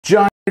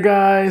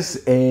Guys,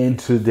 and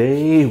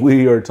today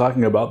we are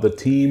talking about the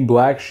Team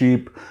Black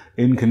Sheep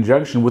in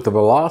conjunction with the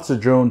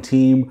Velocidrone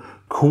Team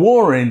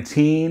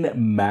Quarantine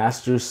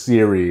Master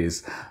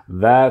Series.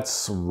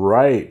 That's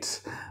right.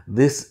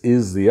 This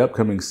is the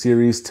upcoming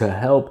series to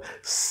help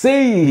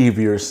save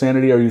your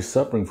sanity. Are you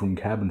suffering from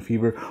cabin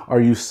fever? Are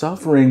you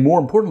suffering,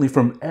 more importantly,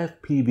 from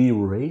FPV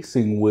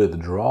racing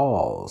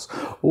withdrawals?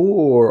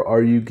 Or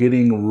are you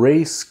getting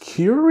race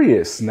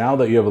curious now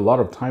that you have a lot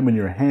of time in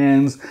your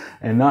hands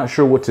and not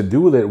sure what to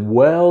do with it?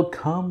 Well,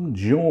 come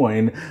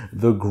join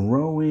the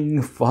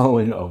growing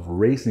following of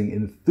racing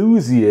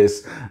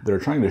enthusiasts that are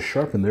trying to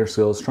sharpen their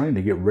skills, trying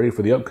to get ready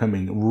for the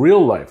upcoming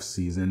real life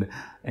season,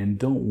 and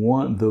don't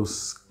want those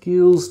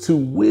skills to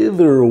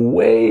wither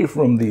away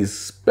from these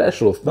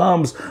special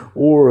thumbs,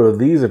 or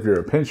these if you're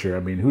a pincher. I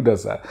mean, who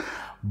does that?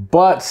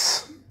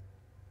 But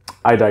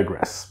I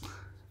digress.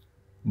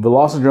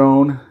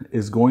 Velocidrone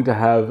is going to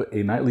have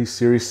a nightly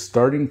series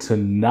starting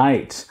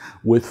tonight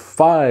with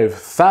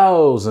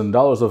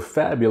 $5,000 of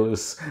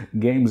fabulous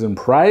games and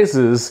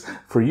prizes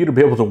for you to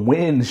be able to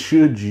win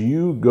should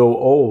you go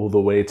all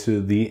the way to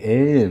the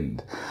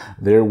end.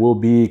 There will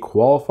be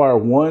qualifier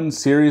 1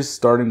 series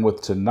starting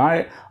with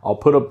tonight. I'll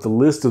put up the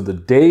list of the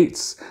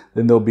dates.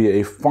 Then there'll be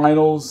a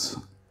finals.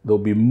 There'll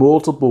be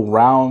multiple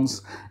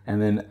rounds. And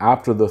then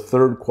after the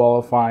third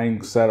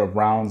qualifying set of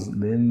rounds,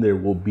 then there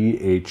will be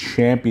a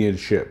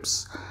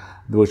championships,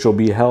 which will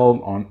be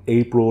held on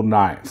April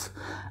 9th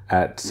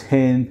at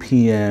 10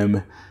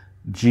 p.m.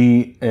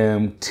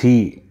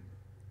 GMT.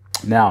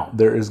 Now,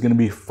 there is going to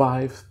be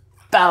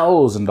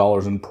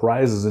 $5,000 in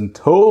prizes in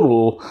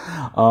total.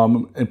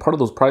 And part of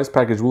those prize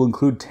package will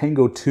include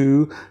Tango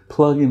 2,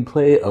 Plug and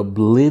Play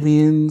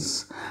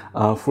Oblivions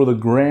for the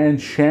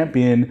Grand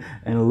Champion,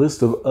 and a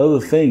list of other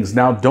things.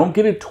 Now, don't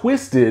get it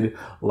twisted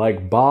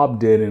like Bob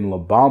did in La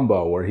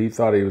Bamba, where he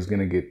thought he was going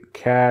to get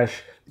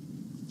cash.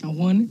 I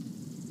won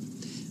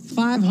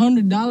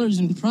 $500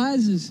 in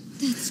prizes.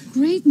 That's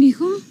great,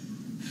 mijo.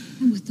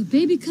 And with the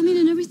baby coming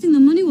and everything, the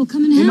money will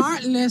come in handy. And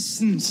art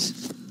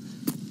lessons.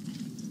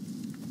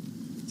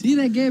 See,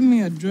 they gave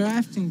me a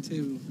drafting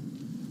table.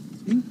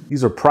 See?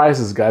 These are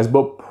prizes, guys,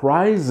 but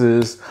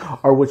prizes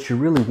are what you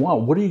really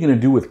want. What are you going to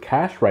do with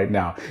cash right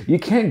now? You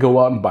can't go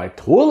out and buy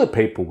toilet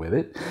paper with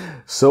it.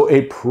 So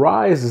a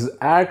prize is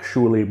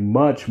actually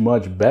much,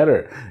 much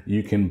better.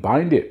 You can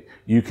bind it.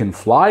 You can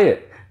fly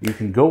it. You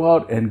can go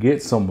out and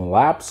get some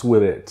laps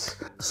with it.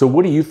 So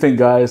what do you think,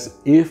 guys?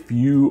 If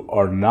you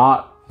are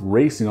not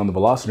racing on the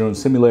Velocidrone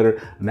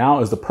simulator,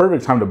 now is the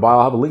perfect time to buy.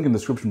 I'll have a link in the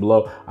description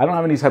below. I don't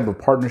have any type of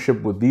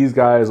partnership with these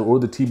guys or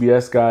the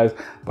TBS guys,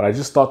 but I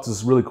just thought this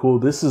was really cool.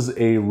 This is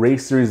a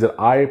race series that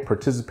I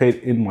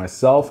participate in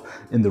myself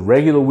in the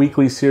regular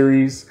weekly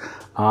series.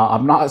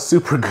 I'm not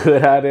super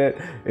good at it.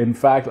 In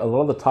fact, a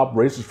lot of the top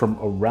racers from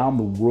around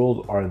the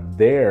world are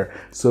there.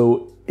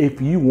 So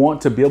if you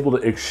want to be able to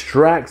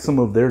extract some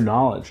of their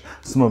knowledge,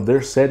 some of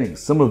their settings,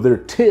 some of their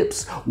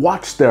tips,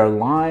 watch their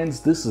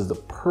lines, this is the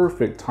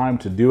perfect time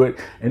to do it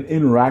and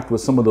interact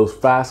with some of those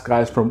fast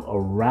guys from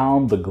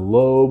around the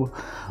globe.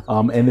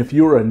 And if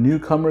you're a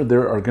newcomer,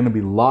 there are going to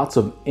be lots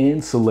of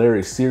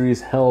ancillary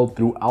series held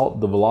throughout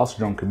the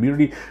Velocidrone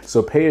community.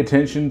 So pay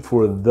attention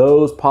for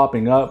those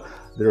popping up.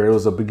 There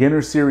was a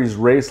beginner series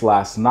race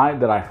last night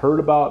that I heard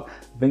about.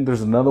 I think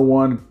there's another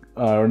one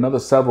or another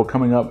several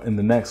coming up in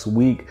the next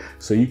week,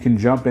 so you can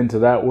jump into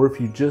that. Or if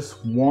you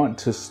just want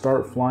to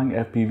start flying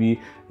FPV,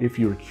 if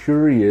you're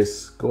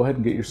curious, go ahead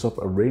and get yourself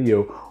a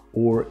radio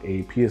or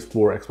a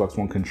PS4, Xbox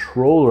One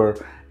controller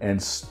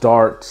and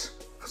start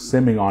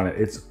simming on it.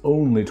 It's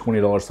only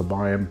 $20 to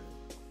buy them.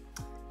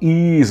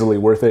 Easily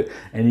worth it,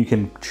 and you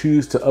can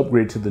choose to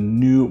upgrade to the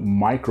new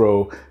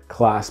micro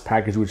class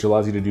package, which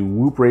allows you to do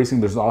whoop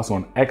racing. There's also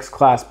an X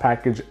class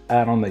package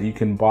add-on that you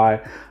can buy.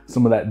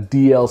 Some of that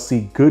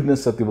DLC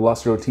goodness that the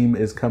Velocidrone team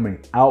is coming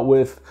out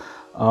with.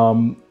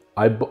 I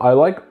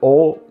like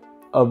all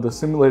of the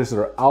simulators that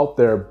are out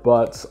there,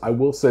 but I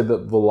will say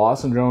that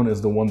Velocidrone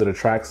is the one that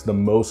attracts the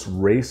most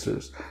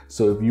racers.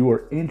 So if you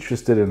are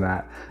interested in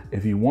that,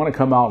 if you want to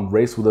come out and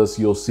race with us,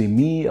 you'll see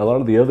me, a lot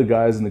of the other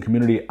guys in the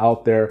community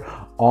out there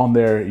on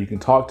there. You can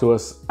talk to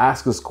us,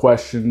 ask us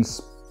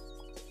questions,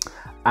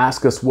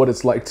 ask us what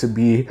it's like to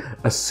be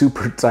a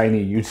super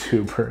tiny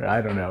YouTuber.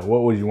 I don't know.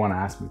 What would you want to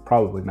ask me?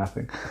 Probably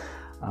nothing.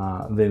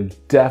 Then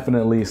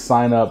definitely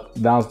sign up.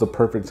 Now's the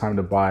perfect time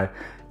to buy.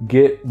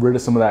 Get rid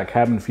of some of that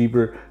cabin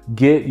fever.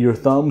 Get your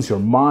thumbs, your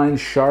mind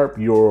sharp,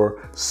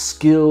 your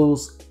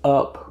skills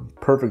up.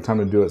 Perfect time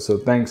to do it. So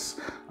thanks,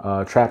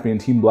 Trappy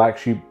and Team Black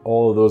Sheep,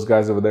 all of those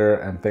guys over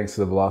there. And thanks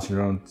to the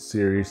Velocidrone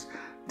series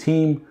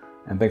team.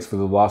 And thanks for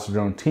the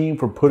Velocidrone team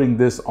for putting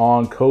this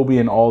on. Kobe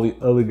and all the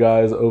other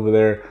guys over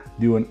there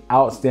do an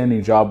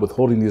outstanding job with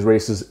holding these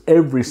races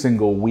every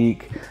single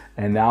week.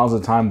 And now's the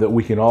time that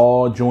we can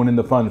all join in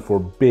the fun for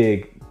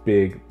big,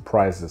 big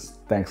prizes.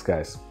 Thanks,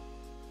 guys.